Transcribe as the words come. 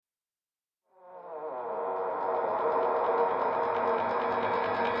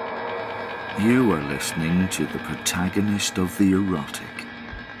You are listening to the protagonist of the erotic,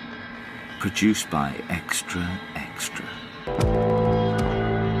 produced by Extra Extra.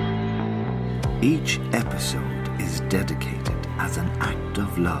 Each episode is dedicated as an act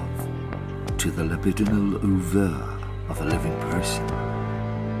of love to the libidinal oeuvre of a living person,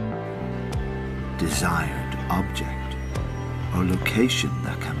 desired object, or location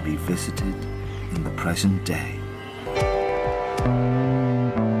that can be visited in the present day.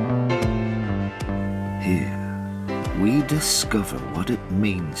 Here, we discover what it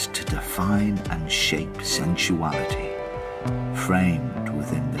means to define and shape sensuality, framed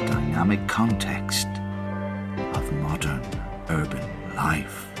within the dynamic context of modern urban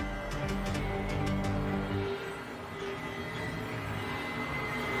life.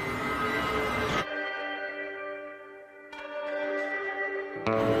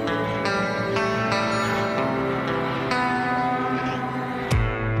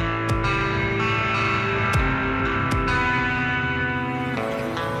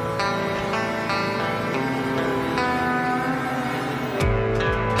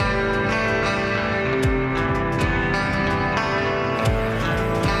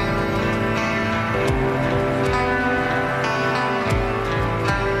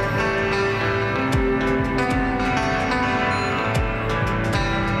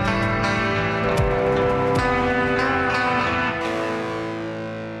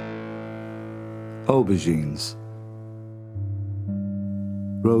 Aubergines.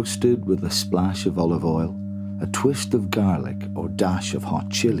 Roasted with a splash of olive oil, a twist of garlic or dash of hot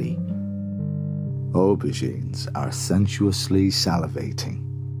chili, aubergines are sensuously salivating.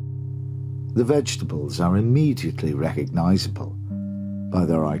 The vegetables are immediately recognizable by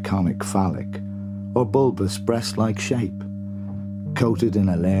their iconic phallic or bulbous breast-like shape, coated in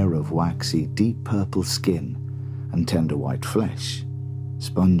a layer of waxy deep purple skin and tender white flesh,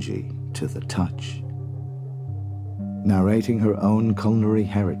 spongy to the touch. Narrating her own culinary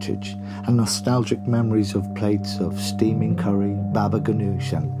heritage and nostalgic memories of plates of steaming curry, baba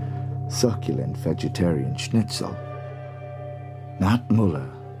ganoush and succulent vegetarian schnitzel, Nat Muller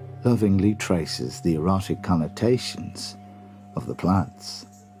lovingly traces the erotic connotations of the plants,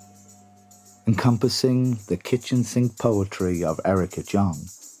 encompassing the kitchen sink poetry of Erica Jong,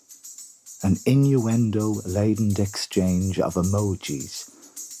 an innuendo-laden exchange of emojis,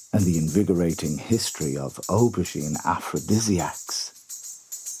 and the invigorating history of aubergine aphrodisiacs.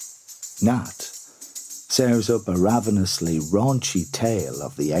 Nat serves up a ravenously raunchy tale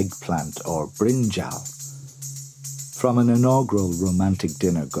of the eggplant or brinjal. From an inaugural romantic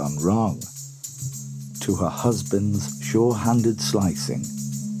dinner gone wrong to her husband's sure-handed slicing,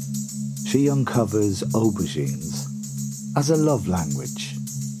 she uncovers aubergines as a love language,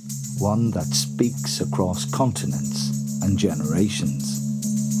 one that speaks across continents and generations.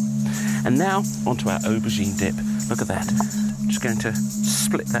 And now, onto our aubergine dip. Look at that. I'm just going to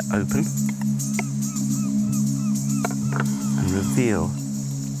split that open and reveal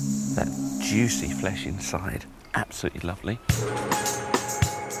that juicy flesh inside. Absolutely lovely.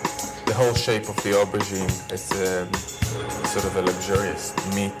 The whole shape of the aubergine is sort of a luxurious,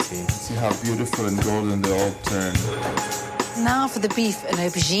 meaty. See how beautiful and golden they all turn. Now for the beef and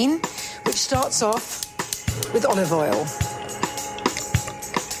aubergine, which starts off with olive oil.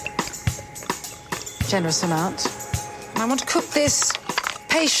 Generous amount. I want to cook this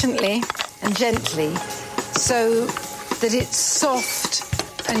patiently and gently so that it's soft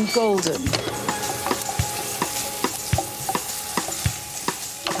and golden.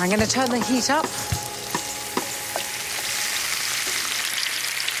 I'm going to turn the heat up.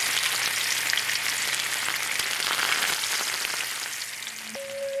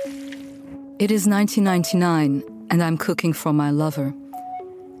 It is 1999 and I'm cooking for my lover.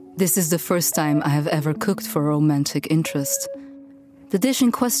 This is the first time I have ever cooked for a romantic interest. The dish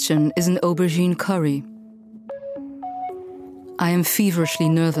in question is an aubergine curry. I am feverishly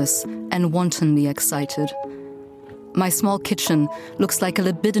nervous and wantonly excited. My small kitchen looks like a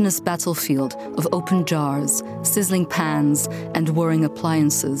libidinous battlefield of open jars, sizzling pans, and whirring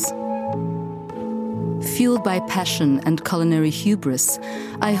appliances. Fueled by passion and culinary hubris,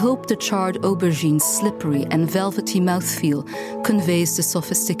 I hope the charred aubergine's slippery and velvety mouthfeel conveys the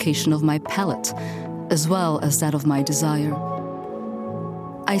sophistication of my palate, as well as that of my desire.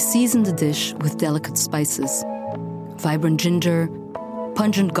 I season the dish with delicate spices, vibrant ginger,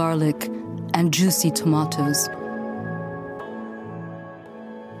 pungent garlic, and juicy tomatoes.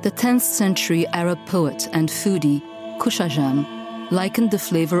 The 10th century Arab poet and foodie, Kushajam, likened the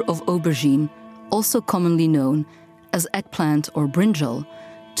flavor of aubergine, also commonly known as eggplant or brinjal,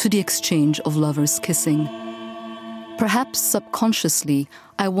 to the exchange of lovers kissing. Perhaps subconsciously,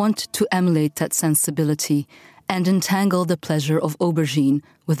 I want to emulate that sensibility and entangle the pleasure of aubergine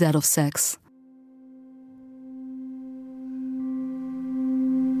with that of sex.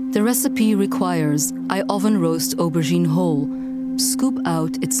 The recipe requires I oven roast aubergine whole, scoop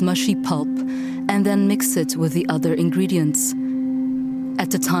out its mushy pulp, and then mix it with the other ingredients. At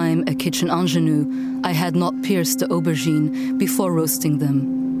the time a kitchen ingénue, I had not pierced the aubergine before roasting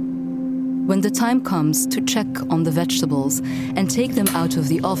them. When the time comes to check on the vegetables and take them out of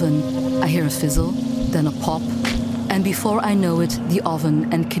the oven, I hear a fizzle, then a pop, and before I know it, the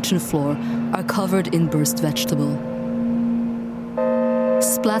oven and kitchen floor are covered in burst vegetable.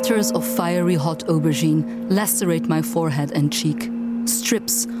 Splatters of fiery hot aubergine lacerate my forehead and cheek,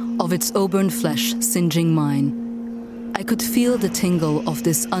 strips of its auburn flesh singeing mine. I could feel the tingle of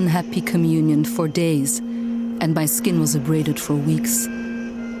this unhappy communion for days, and my skin was abraded for weeks.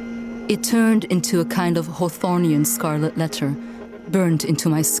 It turned into a kind of Hawthornian scarlet letter, burned into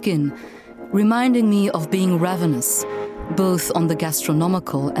my skin, reminding me of being ravenous, both on the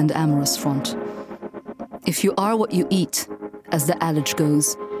gastronomical and amorous front. If you are what you eat, as the adage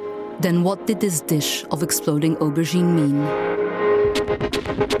goes, then what did this dish of exploding aubergine mean?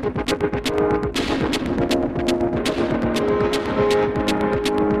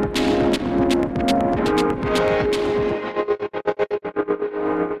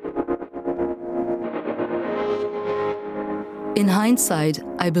 In hindsight,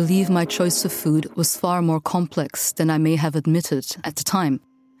 I believe my choice of food was far more complex than I may have admitted at the time.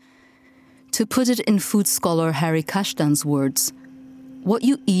 To put it in food scholar Harry Kashdan's words, what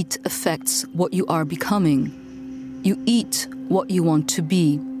you eat affects what you are becoming. You eat what you want to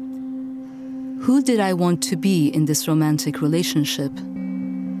be. Who did I want to be in this romantic relationship?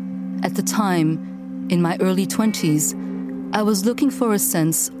 At the time, in my early 20s, I was looking for a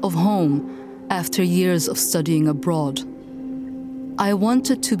sense of home after years of studying abroad. I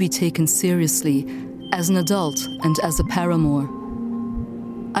wanted to be taken seriously as an adult and as a paramour.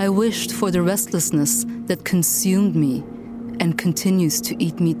 I wished for the restlessness that consumed me and continues to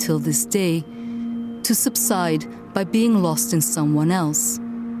eat me till this day to subside by being lost in someone else.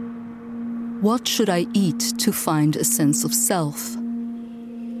 What should I eat to find a sense of self?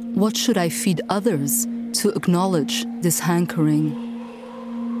 What should I feed others to acknowledge this hankering?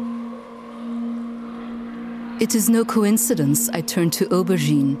 It is no coincidence I turned to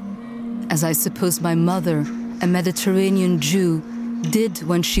aubergine, as I suppose my mother, a Mediterranean Jew, did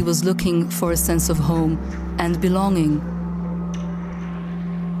when she was looking for a sense of home and belonging.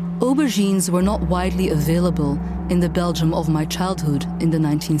 Aubergines were not widely available in the Belgium of my childhood in the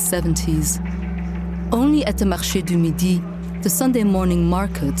 1970s. Only at the Marché du Midi, the Sunday morning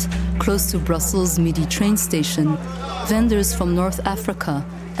market close to Brussels Midi train station, vendors from North Africa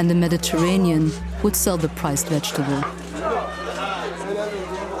and the Mediterranean would sell the priced vegetable.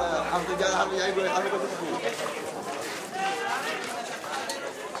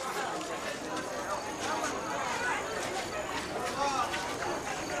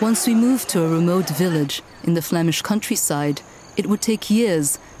 Once we moved to a remote village in the Flemish countryside, it would take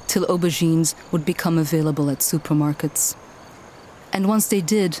years till aubergines would become available at supermarkets. And once they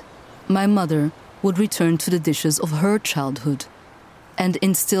did, my mother would return to the dishes of her childhood and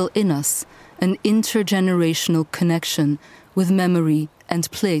instill in us an intergenerational connection with memory and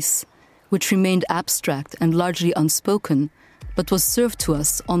place, which remained abstract and largely unspoken, but was served to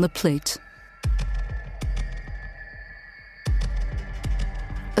us on the plate.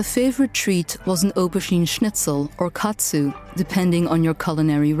 A favorite treat was an aubergine schnitzel or katsu, depending on your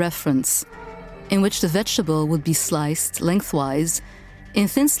culinary reference, in which the vegetable would be sliced lengthwise, in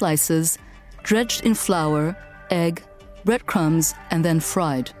thin slices, dredged in flour, egg, breadcrumbs, and then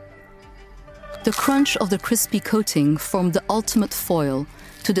fried. The crunch of the crispy coating formed the ultimate foil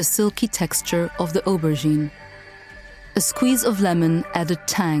to the silky texture of the aubergine. A squeeze of lemon added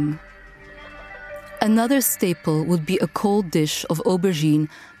tang. Another staple would be a cold dish of aubergine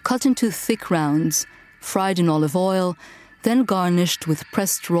cut into thick rounds, fried in olive oil, then garnished with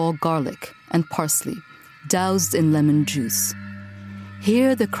pressed raw garlic and parsley, doused in lemon juice.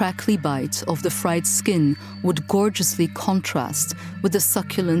 Here the crackly bite of the fried skin would gorgeously contrast with the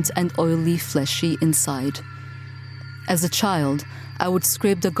succulent and oily fleshy inside. As a child, I would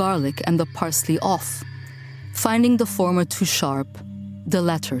scrape the garlic and the parsley off, finding the former too sharp, the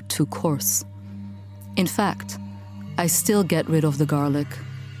latter too coarse. In fact, I still get rid of the garlic.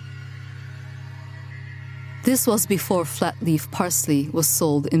 This was before flat-leaf parsley was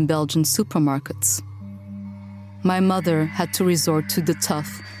sold in Belgian supermarkets. My mother had to resort to the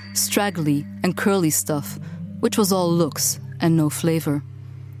tough, straggly and curly stuff, which was all looks and no flavor.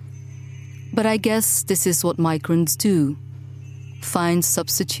 But I guess this is what migrants do. Find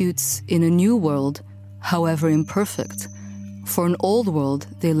substitutes in a new world, however imperfect, for an old world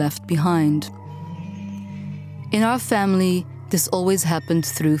they left behind. In our family, this always happened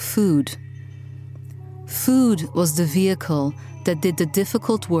through food. Food was the vehicle that did the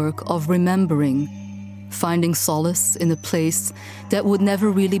difficult work of remembering, finding solace in a place that would never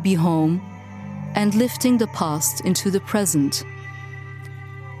really be home, and lifting the past into the present.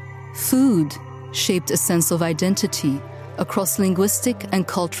 Food shaped a sense of identity across linguistic and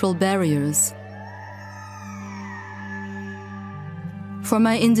cultural barriers. For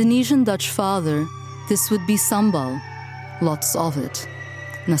my Indonesian Dutch father, this would be sambal, lots of it.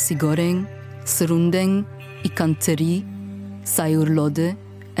 Nasi goreng, serundeng, ikan teri, sayur lodeh,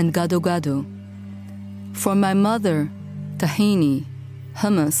 and gado-gado. For my mother, tahini,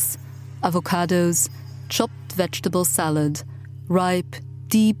 hummus, avocados, chopped vegetable salad, ripe,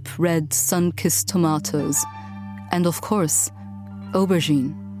 deep red sun-kissed tomatoes, and of course,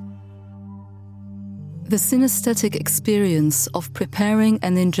 aubergine. The synesthetic experience of preparing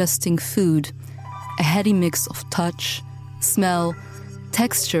and ingesting food, a heady mix of touch, smell,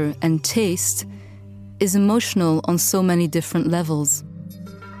 texture, and taste, is emotional on so many different levels.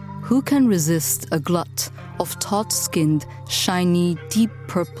 Who can resist a glut of taut-skinned, shiny, deep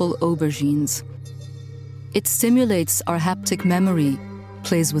purple aubergines? It stimulates our haptic memory,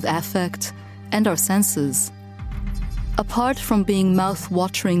 plays with affect, and our senses. Apart from being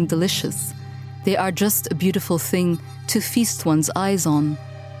mouth-watering delicious, they are just a beautiful thing to feast one's eyes on.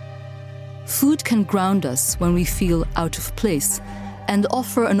 Food can ground us when we feel out of place and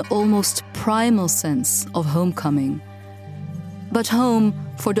offer an almost primal sense of homecoming. But home,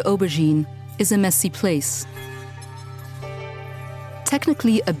 for the aubergine, is a messy place.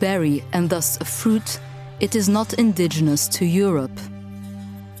 Technically a berry and thus a fruit, it is not indigenous to Europe.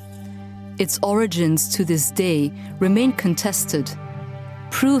 Its origins to this day remain contested,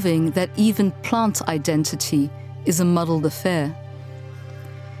 proving that even plant identity is a muddled affair.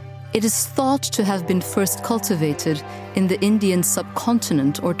 It is thought to have been first cultivated in the Indian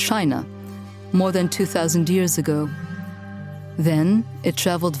subcontinent or China, more than 2,000 years ago. Then it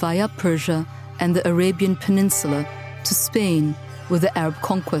traveled via Persia and the Arabian Peninsula to Spain with the Arab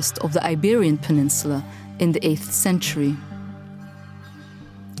conquest of the Iberian Peninsula in the 8th century.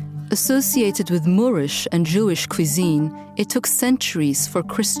 Associated with Moorish and Jewish cuisine, it took centuries for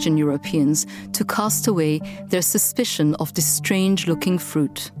Christian Europeans to cast away their suspicion of this strange-looking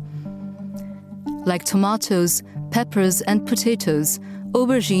fruit. Like tomatoes, peppers, and potatoes,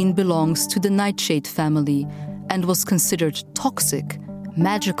 aubergine belongs to the nightshade family and was considered toxic,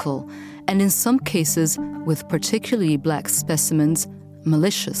 magical, and in some cases, with particularly black specimens,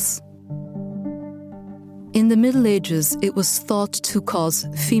 malicious. In the Middle Ages, it was thought to cause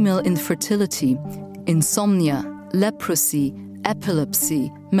female infertility, insomnia, leprosy,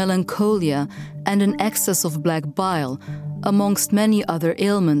 epilepsy, melancholia, and an excess of black bile, amongst many other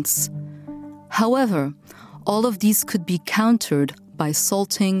ailments. However, all of these could be countered by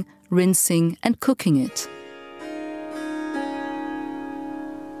salting, rinsing, and cooking it.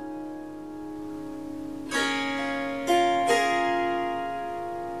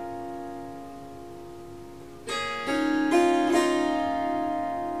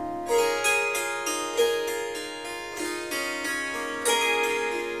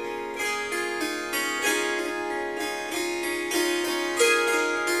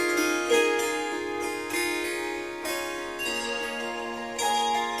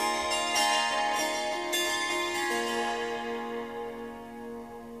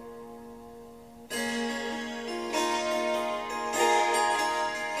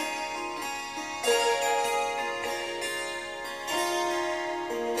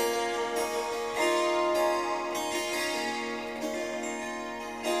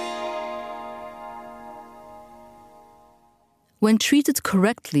 When treated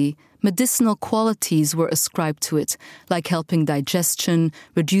correctly, medicinal qualities were ascribed to it, like helping digestion,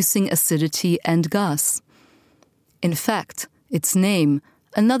 reducing acidity and gas. In fact, its name,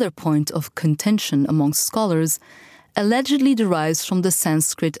 another point of contention amongst scholars, allegedly derives from the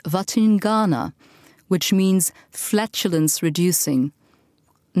Sanskrit vatingana, which means flatulence reducing.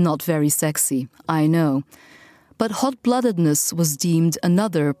 Not very sexy, I know. But hot-bloodedness was deemed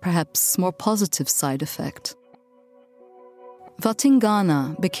another, perhaps more positive side effect.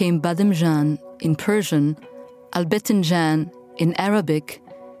 Vatingana became bademjan in Persian, albetinjan in Arabic,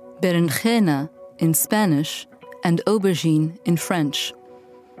 berenjena in Spanish, and aubergine in French.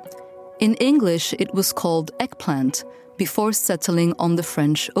 In English, it was called eggplant before settling on the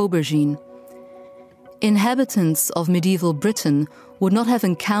French aubergine. Inhabitants of medieval Britain would not have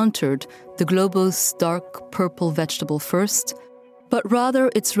encountered the globose dark purple vegetable first, but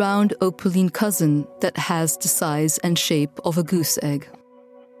rather its round opaline cousin that has the size and shape of a goose egg.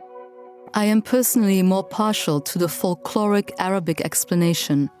 I am personally more partial to the folkloric Arabic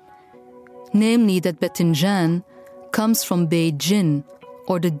explanation, namely that Betinjan comes from Beid Jinn,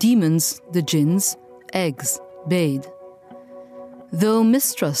 or the demons, the jinns, eggs, Beid. Though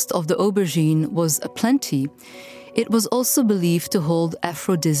mistrust of the aubergine was aplenty, it was also believed to hold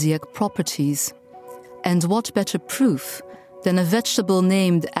aphrodisiac properties. And what better proof than a vegetable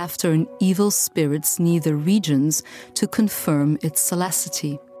named after an evil spirit's nether regions to confirm its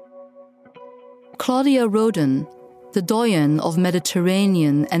salacity? Claudia Roden, the doyen of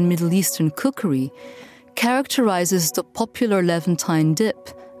Mediterranean and Middle Eastern cookery, characterizes the popular Levantine dip,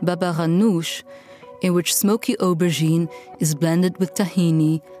 baba ghanoush, in which smoky aubergine is blended with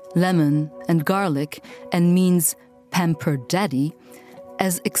tahini, lemon, and garlic and means pampered daddy,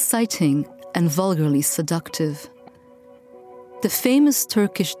 as exciting and vulgarly seductive. The famous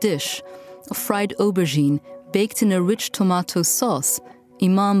Turkish dish of fried aubergine baked in a rich tomato sauce,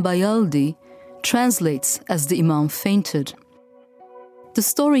 Imam Bayaldi, translates as the Imam fainted. The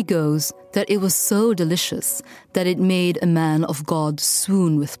story goes that it was so delicious that it made a man of God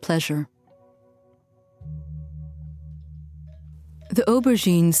swoon with pleasure. The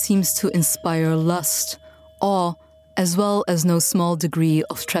aubergine seems to inspire lust, awe, as well as no small degree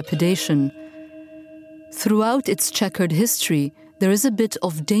of trepidation. Throughout its checkered history, there is a bit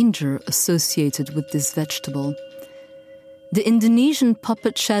of danger associated with this vegetable. The Indonesian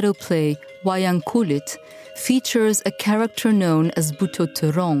puppet shadow play Wayang Kulit features a character known as Buto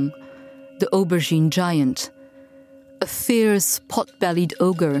Terong, the aubergine giant, a fierce, pot-bellied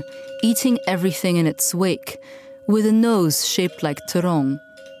ogre eating everything in its wake, with a nose shaped like terong,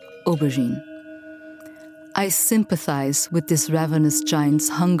 aubergine. I sympathize with this ravenous giant's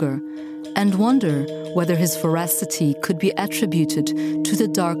hunger and wonder whether his voracity could be attributed to the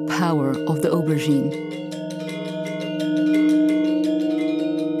dark power of the aubergine.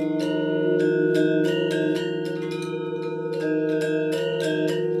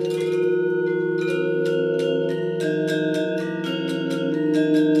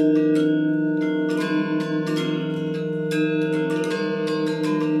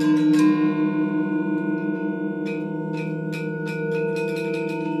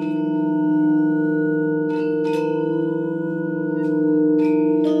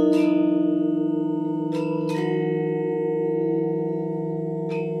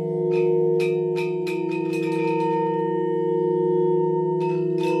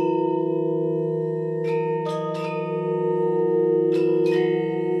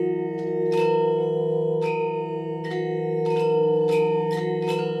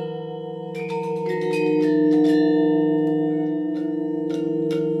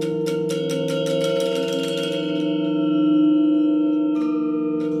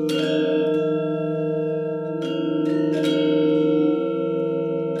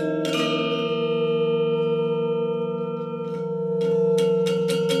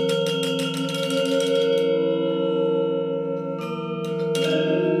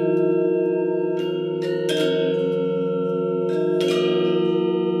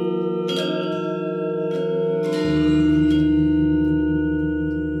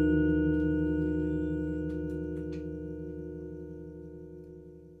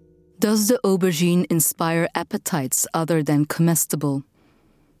 Does the aubergine inspire appetites other than comestible?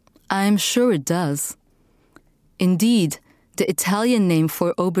 I am sure it does. Indeed, the Italian name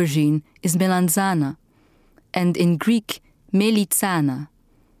for aubergine is melanzana, and in Greek, melizana.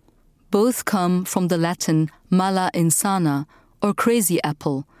 Both come from the Latin mala insana, or crazy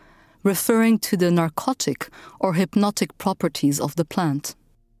apple, referring to the narcotic or hypnotic properties of the plant.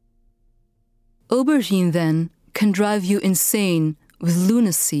 Aubergine, then, can drive you insane with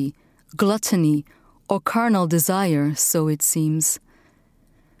lunacy, gluttony, or carnal desire, so it seems.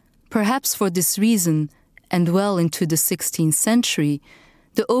 Perhaps for this reason, and well into the 16th century,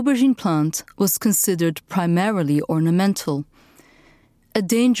 the aubergine plant was considered primarily ornamental, a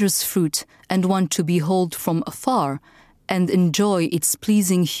dangerous fruit and one to behold from afar and enjoy its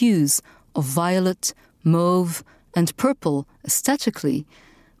pleasing hues of violet, mauve, and purple aesthetically,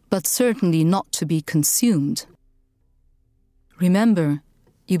 but certainly not to be consumed. Remember,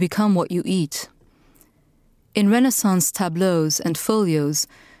 you become what you eat. In Renaissance tableaus and folios,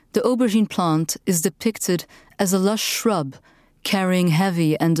 the aubergine plant is depicted as a lush shrub carrying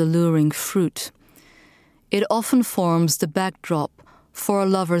heavy and alluring fruit. It often forms the backdrop for a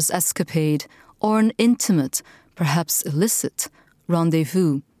lover's escapade or an intimate, perhaps illicit,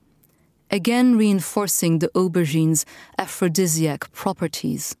 rendezvous. again reinforcing the aubergine's aphrodisiac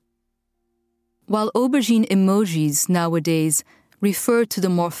properties. While aubergine emojis nowadays refer to the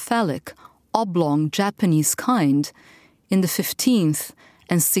more phallic, oblong Japanese kind, in the 15th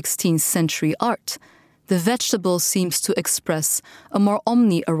and 16th century art, the vegetable seems to express a more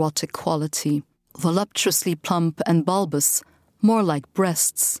omni-erotic quality, voluptuously plump and bulbous, more like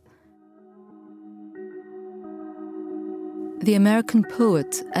breasts. The American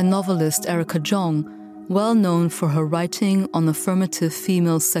poet and novelist Erica Jong, well known for her writing on affirmative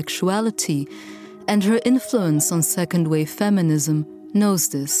female sexuality and her influence on second-wave feminism, knows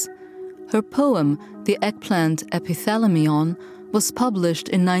this. Her poem, The Eggplant Epithalamion, was published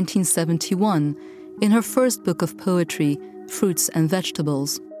in 1971 in her first book of poetry, Fruits and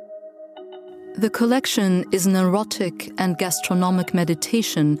Vegetables. The collection is an erotic and gastronomic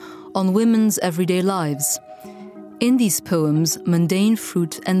meditation on women's everyday lives. In these poems, mundane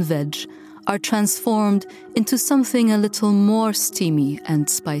fruit and veg are transformed into something a little more steamy and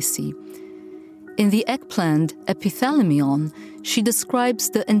spicy. In The Eggplant Epithalamion, she describes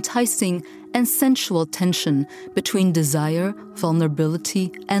the enticing and sensual tension between desire,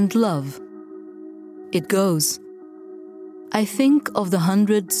 vulnerability, and love. It goes, I think of the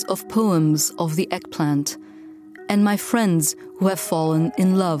hundreds of poems of the eggplant and my friends who have fallen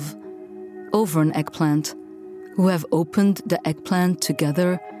in love over an eggplant, who have opened the eggplant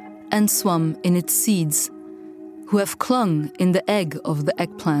together and swum in its seeds, who have clung in the egg of the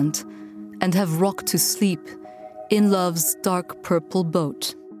eggplant and have rocked to sleep in love's dark purple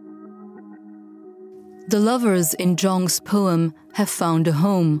boat. The lovers in Jong's poem have found a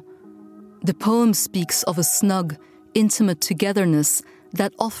home. The poem speaks of a snug, intimate togetherness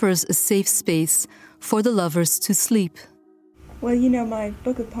that offers a safe space for the lovers to sleep. Well, you know, my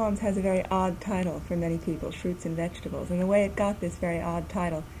book of poems has a very odd title for many people, Fruits and Vegetables, and the way it got this very odd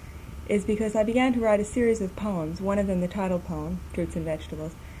title is because I began to write a series of poems, one of them the title poem, Fruits and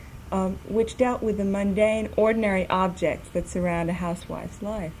Vegetables, which dealt with the mundane, ordinary objects that surround a housewife's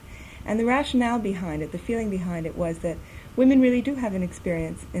life. And the rationale behind it, the feeling behind it, was that women really do have an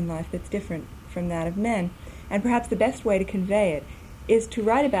experience in life that's different from that of men, and perhaps the best way to convey it is to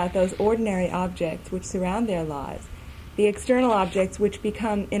write about those ordinary objects which surround their lives, the external objects which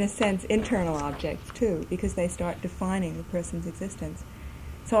become, in a sense, internal objects too, because they start defining the person's existence.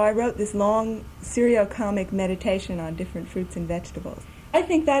 So I wrote this long serio-comic meditation on different fruits and vegetables. I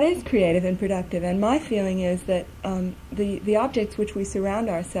think that is creative and productive, and my feeling is that the objects which we surround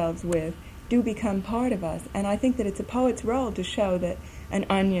ourselves with do become part of us, and I think that it's a poet's role to show that an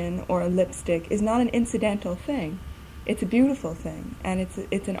onion or a lipstick is not an incidental thing. It's a beautiful thing, and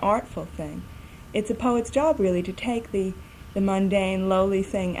it's an artful thing. It's a poet's job, really, to take the mundane, lowly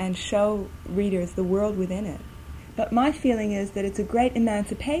thing and show readers the world within it. But my feeling is that it's a great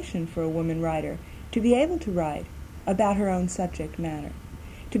emancipation for a woman writer to be able to write about her own subject matter,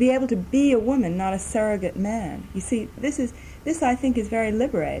 to be able to be a woman, not a surrogate man. You see, this I think is very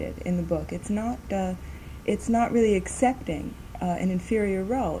liberated in the book. It's not really accepting an inferior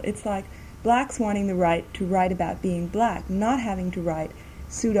role. It's like blacks wanting the right to write about being black, not having to write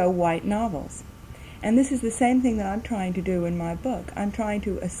pseudo-white novels. And this is the same thing that I'm trying to do in my book. I'm trying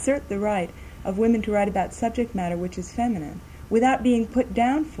to assert the right of women to write about subject matter which is feminine, without being put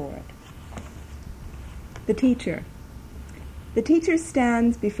down for it. The teacher. The teacher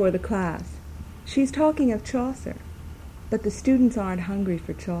stands before the class. She's talking of Chaucer, but the students aren't hungry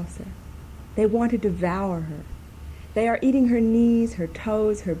for Chaucer. They want to devour her. They are eating her knees, her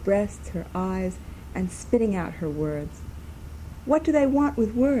toes, her breasts, her eyes, and spitting out her words. What do they want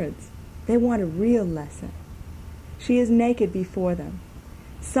with words? They want a real lesson. She is naked before them.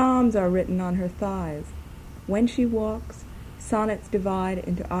 Psalms are written on her thighs. When she walks, sonnets divide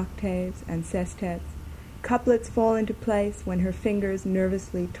into octaves and sestets. Couplets fall into place when her fingers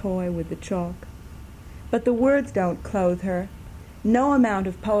nervously toy with the chalk. But the words don't clothe her. No amount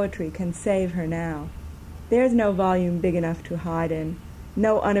of poetry can save her now. There's no volume big enough to hide in,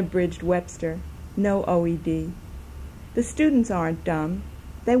 no unabridged Webster, no OED. The students aren't dumb.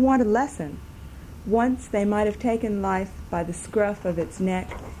 They want a lesson. Once they might have taken life by the scruff of its neck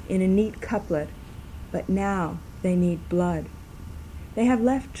in a neat couplet, but now they need blood. They have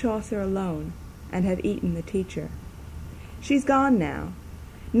left Chaucer alone and have eaten the teacher. She's gone now.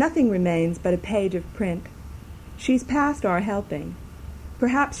 Nothing remains but a page of print. She's past our helping.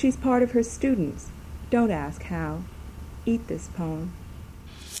 Perhaps she's part of her students. Don't ask how. Eat this poem.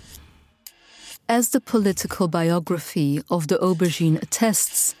 As the political biography of the aubergine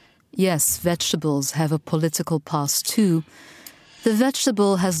attests, yes, vegetables have a political past too, the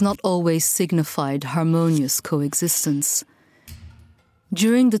vegetable has not always signified harmonious coexistence.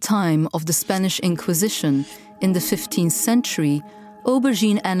 During the time of the Spanish Inquisition in the 15th century,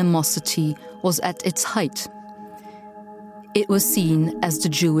 aubergine animosity was at its height. It was seen as the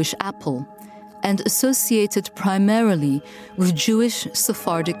Jewish apple and associated primarily with Jewish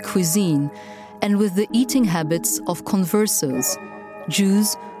Sephardic cuisine and with the eating habits of conversos,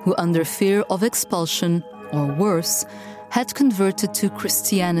 Jews who, under fear of expulsion, or worse, had converted to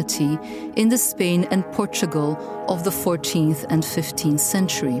Christianity in the Spain and Portugal of the 14th and 15th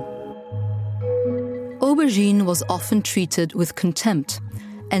century. Aubergine was often treated with contempt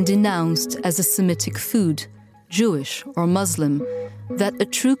and denounced as a Semitic food, Jewish or Muslim, that a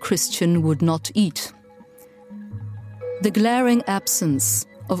true Christian would not eat. The glaring absence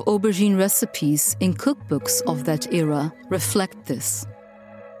of aubergine recipes in cookbooks of that era reflect this.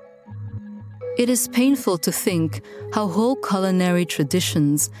 It is painful to think how whole culinary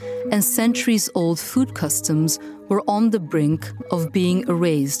traditions and centuries-old food customs were on the brink of being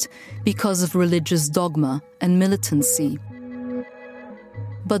erased because of religious dogma and militancy.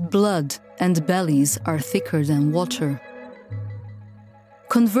 But blood and bellies are thicker than water.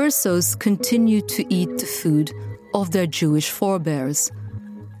 Conversos continue to eat the food of their Jewish forebears,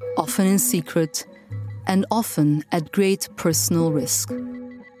 often in secret and often at great personal risk.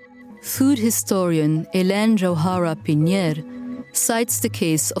 Food historian Hélène Jauhara Pinier cites the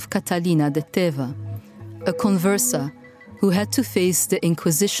case of Catalina de Teva, a conversa who had to face the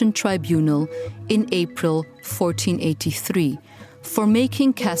Inquisition tribunal in April 1483 for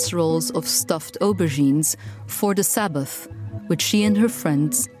making casseroles of stuffed aubergines for the Sabbath, which she and her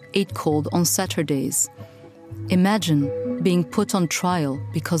friends ate cold on Saturdays. Imagine being put on trial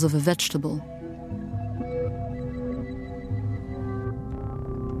because of a vegetable.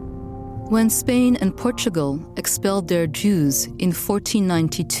 When Spain and Portugal expelled their Jews in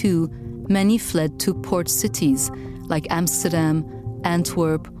 1492, many fled to port cities like Amsterdam,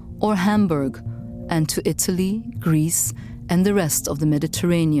 Antwerp, or Hamburg, and to Italy, Greece, and the rest of the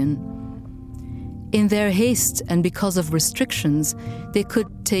Mediterranean. In their haste and because of restrictions, they could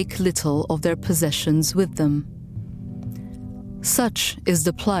take little of their possessions with them. Such is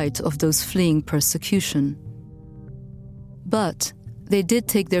the plight of those fleeing persecution. But they did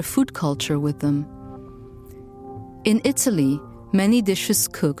take their food culture with them. In Italy, many dishes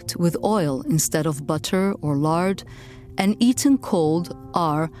cooked with oil instead of butter or lard and eaten cold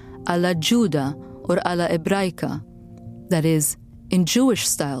are alla Juda or alla Ebraica, that is, in Jewish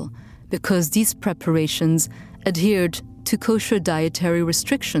style, because these preparations adhered to kosher dietary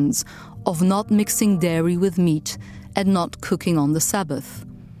restrictions of not mixing dairy with meat and not cooking on the Sabbath.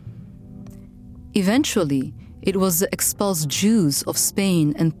 Eventually, it was the expulsed Jews of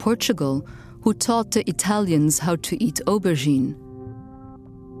Spain and Portugal who taught the Italians how to eat aubergine.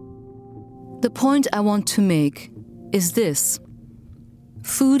 The point I want to make is this: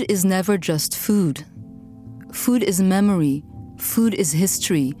 food is never just food. Food is memory, food is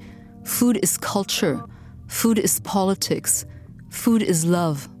history, food is culture, food is politics, food is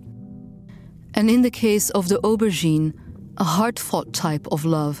love. And in the case of the aubergine, a hard-fought type of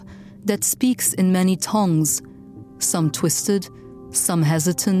love that speaks in many tongues, some twisted, some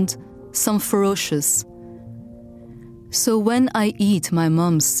hesitant, some ferocious. So when I eat my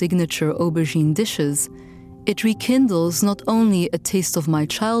mom's signature aubergine dishes, it rekindles not only a taste of my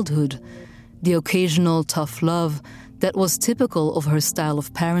childhood, the occasional tough love that was typical of her style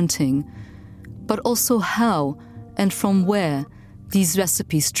of parenting, but also how and from where these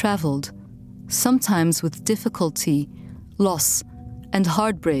recipes traveled, sometimes with difficulty, loss, and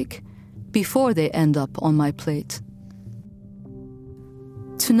heartbreak, before they end up on my plate.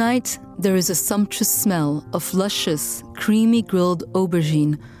 Tonight, there is a sumptuous smell of luscious, creamy grilled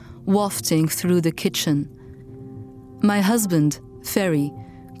aubergine wafting through the kitchen. My husband, Ferry,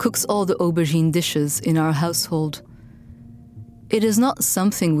 cooks all the aubergine dishes in our household. It is not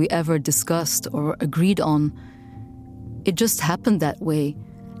something we ever discussed or agreed on. It just happened that way,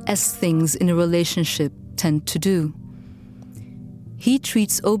 as things in a relationship tend to do. He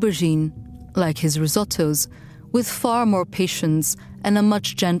treats aubergine, like his risottos, with far more patience and a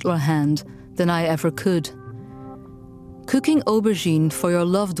much gentler hand than I ever could. Cooking aubergine for your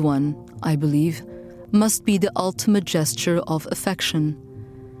loved one, I believe, must be the ultimate gesture of affection.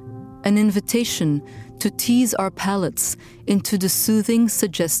 An invitation to tease our palates into the soothing,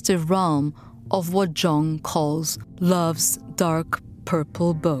 suggestive realm of what Jung calls love's dark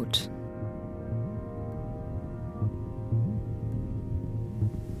purple boat.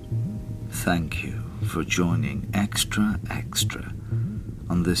 Thank you for joining Extra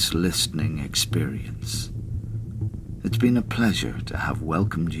on this listening experience. It's been a pleasure to have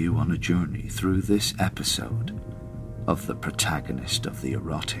welcomed you on a journey through this episode of the protagonist of the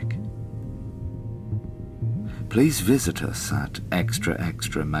erotic. Please visit us at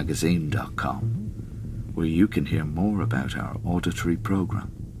extraextramagazine.com, where you can hear more about our auditory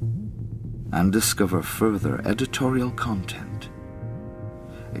program and discover further editorial content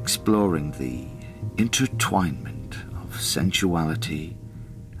exploring the intertwinement of sensuality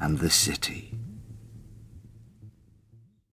and the city.